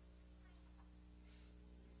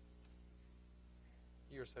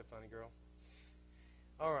 You're so funny, girl.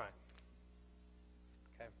 All right.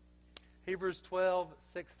 Okay. Hebrews 12,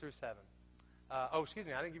 6 through 7. Excuse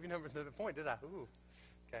me. I didn't give you the point, did I? Ooh.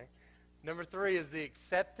 Okay. Number 3 is the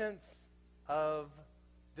acceptance of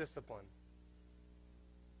discipline.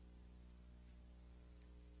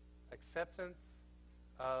 Acceptance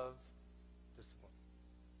of discipline.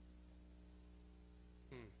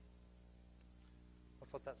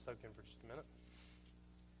 Let's let that soak in for just a minute.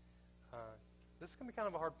 This is going to be kind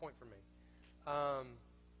of a hard point for me.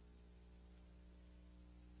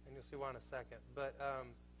 And you'll see why in a second. But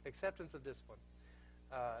acceptance of discipline.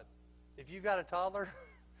 If you've got a toddler,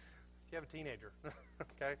 if you have a teenager,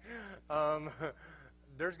 okay,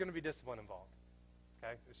 there's going to be discipline involved.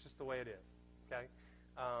 Okay, it's just the way it is. Okay,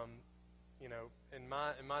 in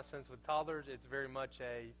my sense with toddlers, it's very much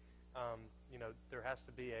there has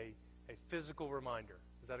to be a physical reminder.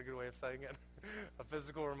 Is that a good way of saying it? A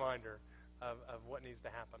physical reminder of what needs to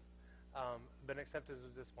happen. But acceptance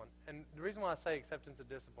of discipline. And the reason why I say acceptance of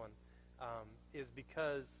discipline is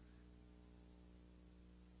because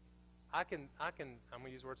I'm going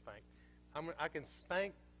to use the word spank. I can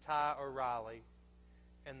spank Ty or Riley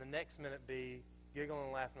and the next minute be giggling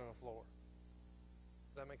and laughing on the floor.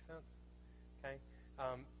 Does that make sense? Okay.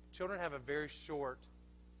 Children have a very short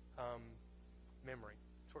memory,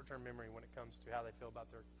 short-term memory when it comes to how they feel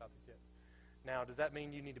about their kids. Now, does that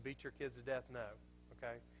mean you need to beat your kids to death? No.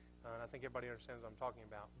 Okay? And I think everybody understands what I'm talking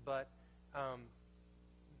about. But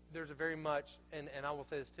there's a very much, and I will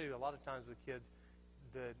say this too, a lot of times with kids,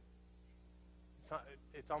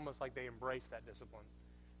 it's almost like they embrace that discipline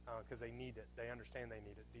because they need it. They understand they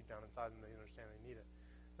need it. Deep down inside them, they understand they need it.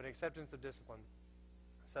 But acceptance of discipline.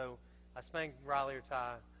 So I spanked Riley or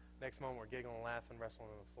Ty. Next moment, we're giggling, laughing, wrestling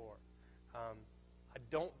on the floor. I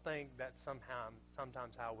don't think that's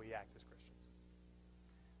sometimes how we act as Christians.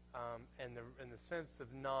 And in the sense of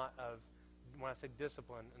when I say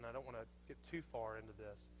discipline, and I don't want to get too far into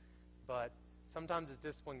this, but sometimes it's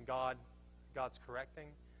discipline God's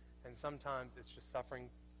correcting, and sometimes it's just suffering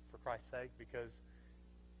for Christ's sake, because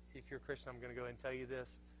if you're a Christian, I'm going to go ahead and tell you this,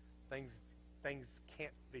 things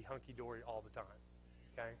can't be hunky-dory all the time,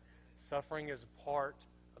 okay? Suffering is a part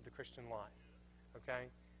of the Christian life, okay?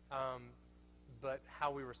 But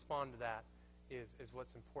how we respond to that is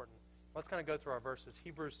what's important. Let's kind of go through our verses.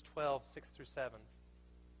 Hebrews 12, 6 through 7.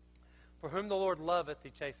 For whom the Lord loveth, he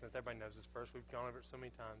chasteneth. Everybody knows this verse. We've gone over it so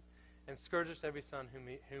many times. And scourgeth every son whom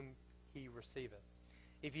he receiveth.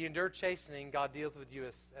 If ye endure chastening, God dealeth with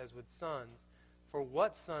you as with sons. For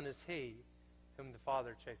what son is he whom the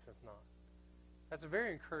Father chasteneth not? That's a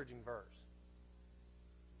very encouraging verse.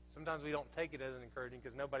 Sometimes we don't take it as an encouraging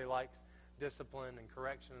because nobody likes discipline and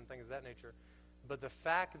correction and things of that nature. But the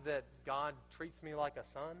fact that God treats me like a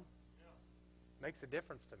son makes a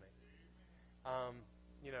difference to me.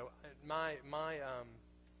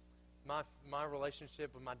 My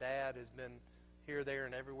relationship with my dad has been here, there,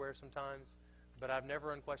 and everywhere sometimes, but I've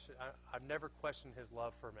never questioned his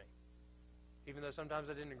love for me. Even though sometimes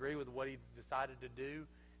I didn't agree with what he decided to do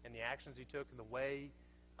and the actions he took and the way,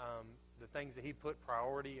 the things that he put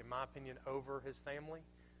priority, in my opinion, over his family,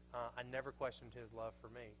 I never questioned his love for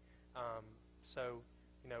me. So,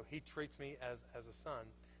 he treats me as a son.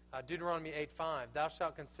 Deuteronomy 8:5, Thou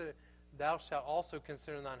shalt also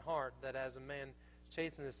consider in thine heart that as a man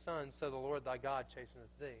chasteneth his son, so the Lord thy God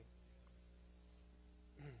chasteneth thee.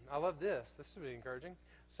 I love this. This would be encouraging.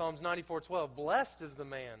 Psalms 94:12, Blessed is the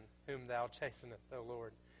man whom thou chasteneth, O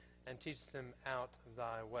Lord, and teachest him out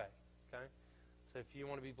thy way. Okay? So if you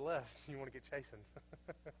want to be blessed, you want to get chastened.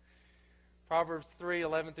 Proverbs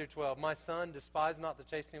 3:11 through 12, My son, despise not the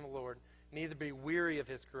chastening of the Lord, neither be weary of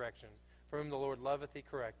his correction. For whom the Lord loveth, he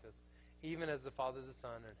correcteth, even as the Father the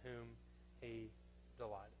Son, in whom he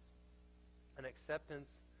delighteth. An acceptance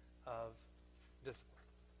of discipline.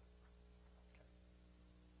 Okay.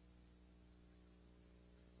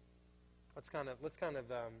 Let's kind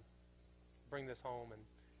of bring this home,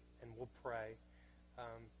 and we'll pray.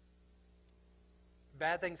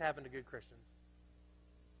 Bad things happen to good Christians.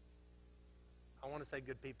 I want to say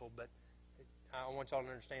good people, but I want y'all to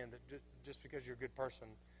understand that just because you're a good person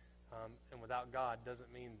and without God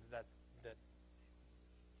doesn't mean that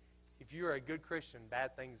if you're a good Christian,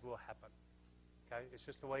 bad things will happen. Okay? It's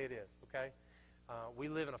just the way it is. Okay? We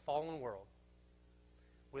live in a fallen world.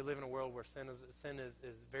 We live in a world where sin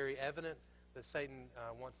is very evident, that Satan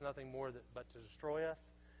wants nothing more but to destroy us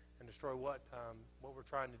and destroy what we're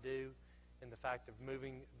trying to do in the fact of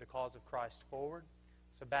moving the cause of Christ forward.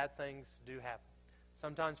 So bad things do happen.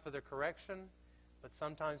 Sometimes for their correction, but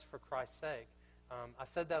sometimes for Christ's sake. I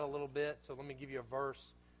said that a little bit, so let me give you a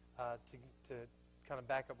verse to kind of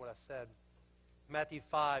back up what I said. Matthew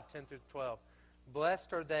 5:10 through 12.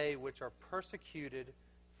 Blessed are they which are persecuted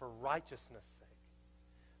for righteousness' sake,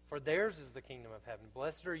 for theirs is the kingdom of heaven.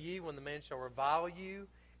 Blessed are ye when the man shall revile you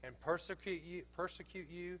and persecute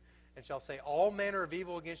you, and shall say all manner of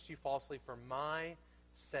evil against you falsely for my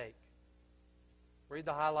sake. Read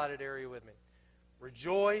the highlighted area with me.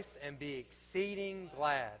 Rejoice and be exceeding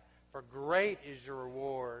glad, for great is your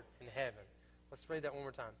reward in heaven. Let's read that one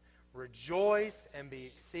more time. Rejoice and be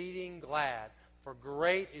exceeding glad, for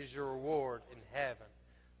great is your reward in heaven.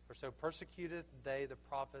 For so persecuted they the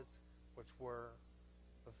prophets which were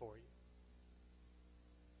before you.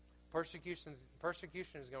 Persecution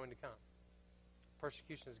is going to come.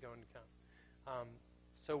 Persecution is going to come.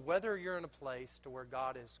 So whether you're in a place to where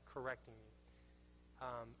God is correcting you,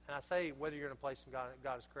 and I say whether you're in a place where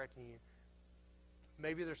God is correcting you,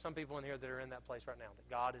 maybe there's some people in here that are in that place right now, that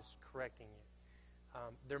God is correcting you.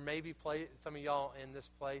 There may be some of y'all in this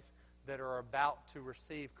place that are about to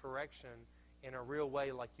receive correction in a real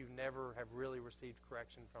way like you never have really received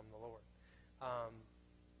correction from the Lord.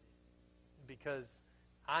 Because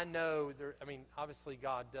I know, obviously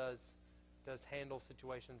God does handle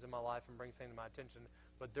situations in my life and brings things to my attention,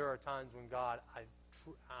 but there are times when God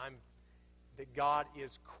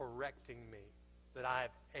is correcting me, that I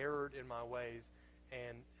have erred in my ways,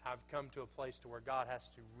 and I've come to a place to where God has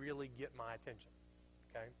to really get my attention.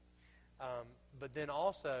 Okay? But then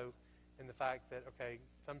also in the fact that, okay,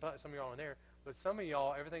 some of y'all are in there, but some of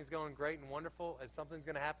y'all, everything's going great and wonderful, and something's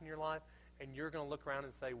going to happen in your life, and you're going to look around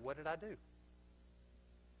and say, what did I do?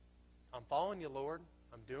 I'm following you, Lord.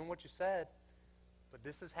 I'm doing what you said, but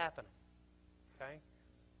this is happening. Okay?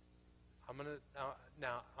 I'm going to,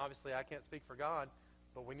 now, obviously I can't speak for God,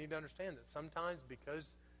 but we need to understand that sometimes because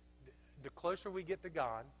the closer we get to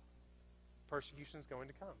God, persecution is going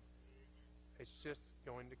to come. It's just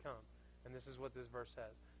going to come. And this is what this verse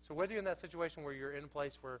says. So whether you're in that situation where you're in a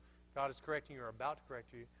place where God is correcting you or about to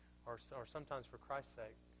correct you, or sometimes for Christ's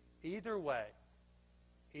sake, either way,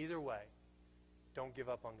 don't give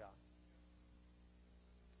up on God.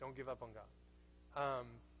 Don't give up on God.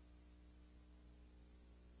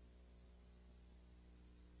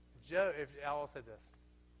 Joe, I'll say this.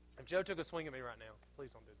 If Joe took a swing at me right now,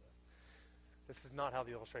 please don't do this. This is not how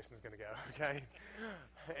the illustration is going to go, okay?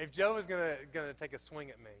 If Joe was going to take a swing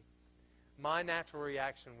at me, my natural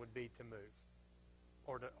reaction would be to move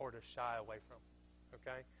or to shy away from him,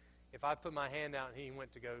 okay? If I put my hand out and he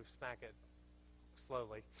went to go smack it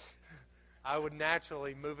slowly, I would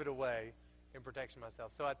naturally move it away in protection of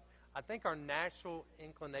myself. So I think our natural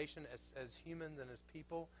inclination as humans and as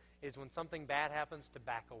people is when something bad happens to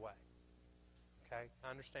back away. Okay, I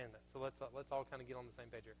understand that. So let's all kind of get on the same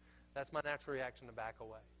page here. That's my natural reaction, to back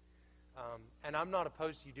away. And I'm not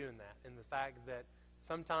opposed to you doing that. In the fact that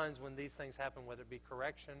sometimes when these things happen, whether it be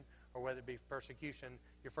correction or whether it be persecution,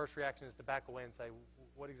 your first reaction is to back away and say,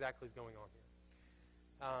 what exactly is going on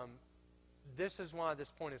here? This is why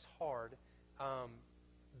this point is hard,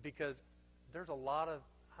 because there's I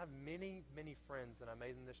have many, many friends that I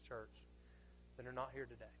made in this church that are not here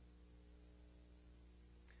today.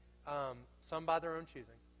 Some by their own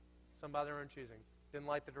choosing. Didn't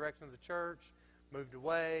like the direction of the church, moved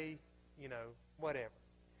away, whatever.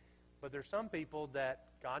 But there's some people that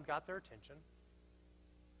God got their attention,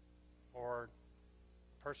 or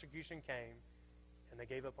persecution came, and they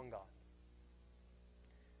gave up on God.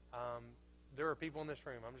 There are people in this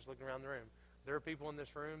room, I'm just looking around the room, there are people in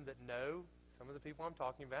this room that know some of the people I'm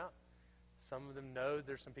talking about. Some of them know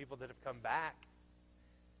there's some people that have come back.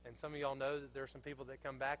 And some of y'all know that there are some people that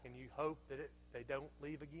come back, and you hope that they don't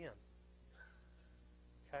leave again.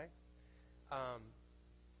 Okay?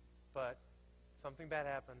 But something bad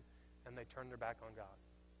happened, and they turned their back on God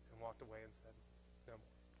and walked away and said, no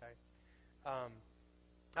more. Okay?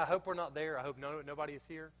 I hope we're not there. I hope nobody is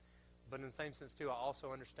here. But in the same sense, too, I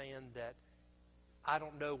also understand that I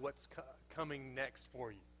don't know what's coming next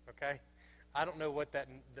for you. Okay? I don't know what that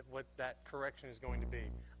correction is going to be.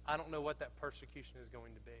 I don't know what that persecution is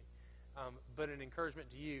going to be. But an encouragement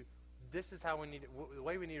to you, this is how we need the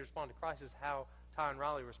way we need to respond to Christ is how Ty and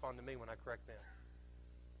Riley respond to me when I correct them.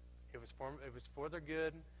 It was for their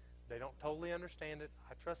good. They don't totally understand it.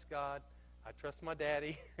 I trust God. I trust my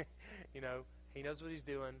daddy. He knows what he's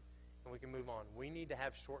doing, and we can move on. We need to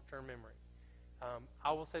have short-term memory.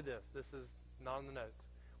 I will say this. This is not in the notes.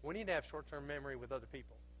 We need to have short-term memory with other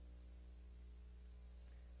people.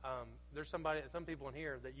 There's some people in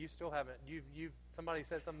here that you still haven't. Somebody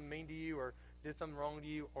said something mean to you, or did something wrong to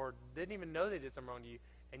you, or didn't even know they did something wrong to you,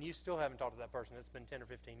 and you still haven't talked to that person. It's been 10 or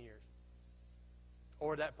 15 years.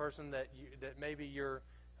 Or that person that maybe you're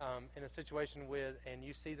in a situation with, and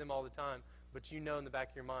you see them all the time, but you know in the back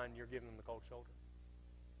of your mind you're giving them the cold shoulder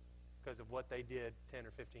because of what they did 10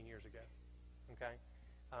 or 15 years ago. Okay,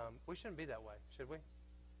 we shouldn't be that way, should we?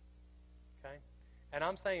 Okay, and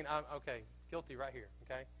I'm saying guilty right here.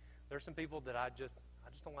 Okay, there's some people that I just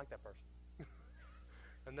don't like that person,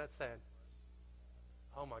 and that's sad.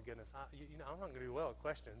 Oh my goodness, I'm not going to do well at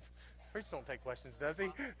questions. Preach don't take questions, does he?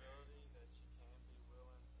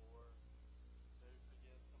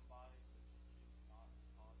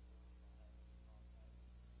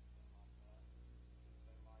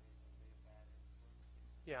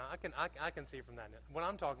 Yeah, I can see from that. What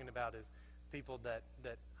I'm talking about is people that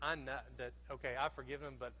I know that I forgive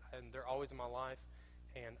them, and they're always in my life,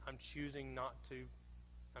 and I'm choosing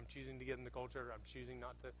to get in the culture. I'm choosing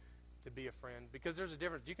not to be a friend, because there's a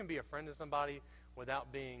difference. You can be a friend to somebody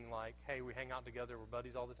without being like, hey, we hang out together, we're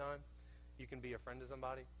buddies all the time. You can be a friend to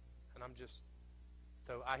somebody, and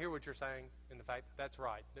so I hear what you're saying in the fact that's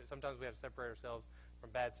right. That sometimes we have to separate ourselves from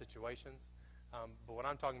bad situations. But what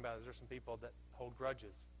I'm talking about is there's some people that hold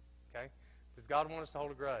grudges. Okay? Does God want us to hold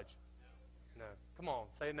a grudge? No. Come on,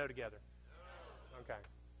 say no together. No. Okay.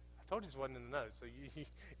 I told you this wasn't in the notes, so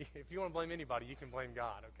if you want to blame anybody, you can blame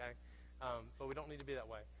God. Okay? But we don't need to be that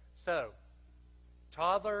way. So,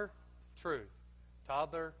 Toddler Truth.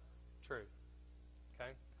 Toddler Truth.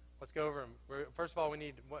 Okay? Let's go over them. First of all,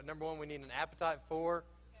 number one, we need an appetite for.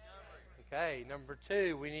 Okay, number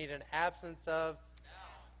 2, we need an absence of.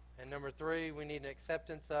 And number 3, we need an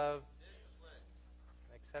acceptance of.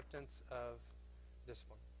 Acceptance of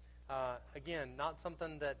discipline. Again, not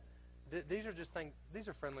something that. These are just things. These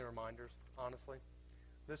are friendly reminders, honestly.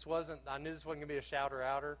 This wasn't. I knew this wasn't going to be a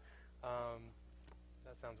shouter-outer.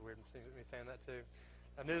 That sounds weird, me saying that too.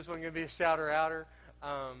 I knew this wasn't going to be a shouter-outer.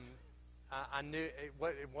 I knew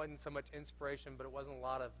it wasn't so much inspiration, but it wasn't a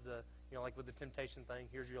lot of the, like with the temptation thing,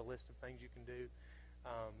 here's your list of things you can do.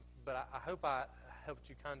 But I hope I helped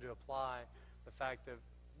you kind of apply the fact of,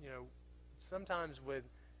 sometimes with,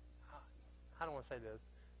 I don't want to say this,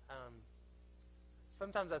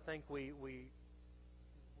 sometimes I think we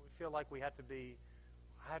feel like I have to be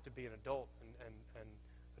an adult, and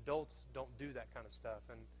adults don't do that kind of stuff.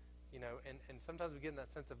 And sometimes we get in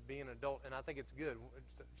that sense of being an adult, and I think it's good.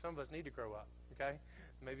 Some of us need to grow up, okay?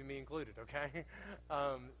 Maybe me included, okay?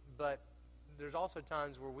 But there's also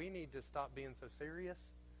times where we need to stop being so serious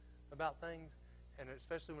about things, and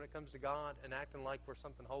especially when it comes to God and acting like we're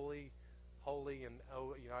something holy, and,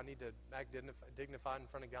 I need to act dignified in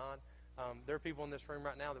front of God. There are people in this room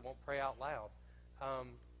right now that won't pray out loud.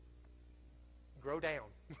 Grow down.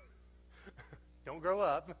 Don't grow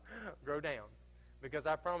up. Grow down. Because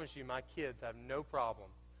I promise you, my kids have no problem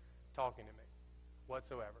talking to me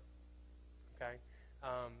whatsoever. Okay?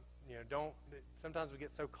 Don't. Sometimes we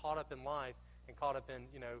get so caught up in life and caught up in,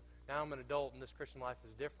 now I'm an adult and this Christian life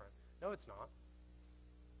is different. No, it's not.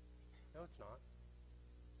 No, it's not.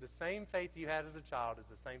 The same faith you had as a child is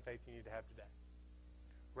the same faith you need to have today.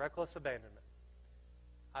 Reckless abandonment.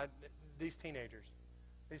 These teenagers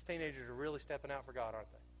are really stepping out for God,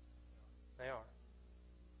 aren't they? They are.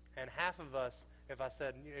 And half of us, if I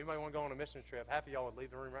said, anybody want to go on a missions trip, half of y'all would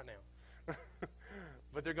leave the room right now.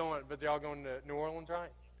 But they're all going to New Orleans,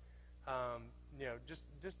 right? Just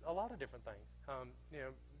a lot of different things.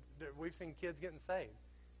 We've seen kids getting saved,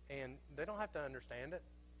 and they don't have to understand it.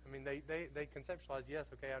 I mean, they conceptualize, yes,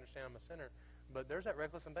 okay, I understand I'm a sinner, but there's that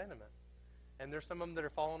reckless abandonment. And there's some of them that are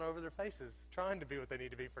falling over their faces trying to be what they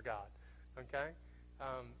need to be for God, okay?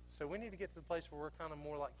 So we need to get to the place where we're kind of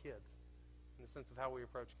more like kids in the sense of how we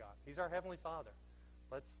approach God. He's our Heavenly Father.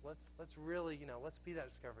 Let's really, let's be that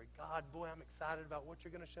discovery. God, boy, I'm excited about what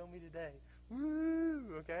you're going to show me today.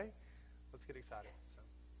 Woo! Okay? Let's get excited. So,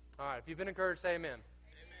 all right, if you've been encouraged, say amen.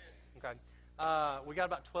 Amen. Okay. We got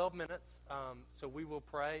about 12 minutes, so we will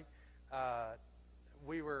pray.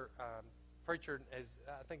 Preacher,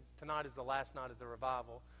 I think tonight is the last night of the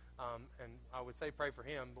revival, and I would say pray for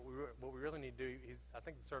him, but what we really need to do, I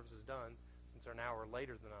think the service is done since they're an hour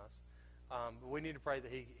later than us. But we need to pray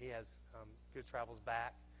that he has good travels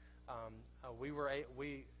back.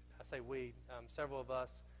 Several of us,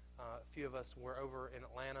 a few of us were over in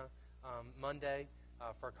Atlanta Monday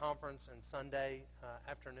for a conference, and Sunday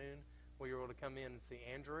afternoon we were able to come in and see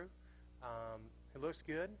Andrew. He looks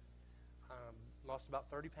good. Lost about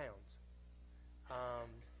 30 pounds.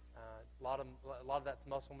 A lot of that's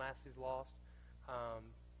muscle mass he's lost,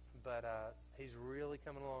 but he's really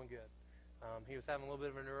coming along good. He was having a little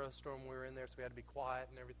bit of a neurostorm when we were in there, so we had to be quiet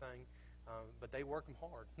and everything. But they work him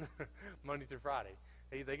hard, Monday through Friday.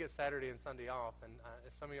 They get Saturday and Sunday off, and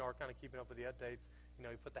if some of you are kind of keeping up with the updates, he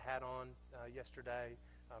put the hat on yesterday,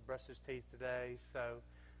 brushed his teeth today. So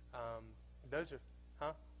those are,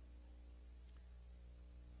 huh?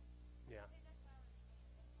 Yeah.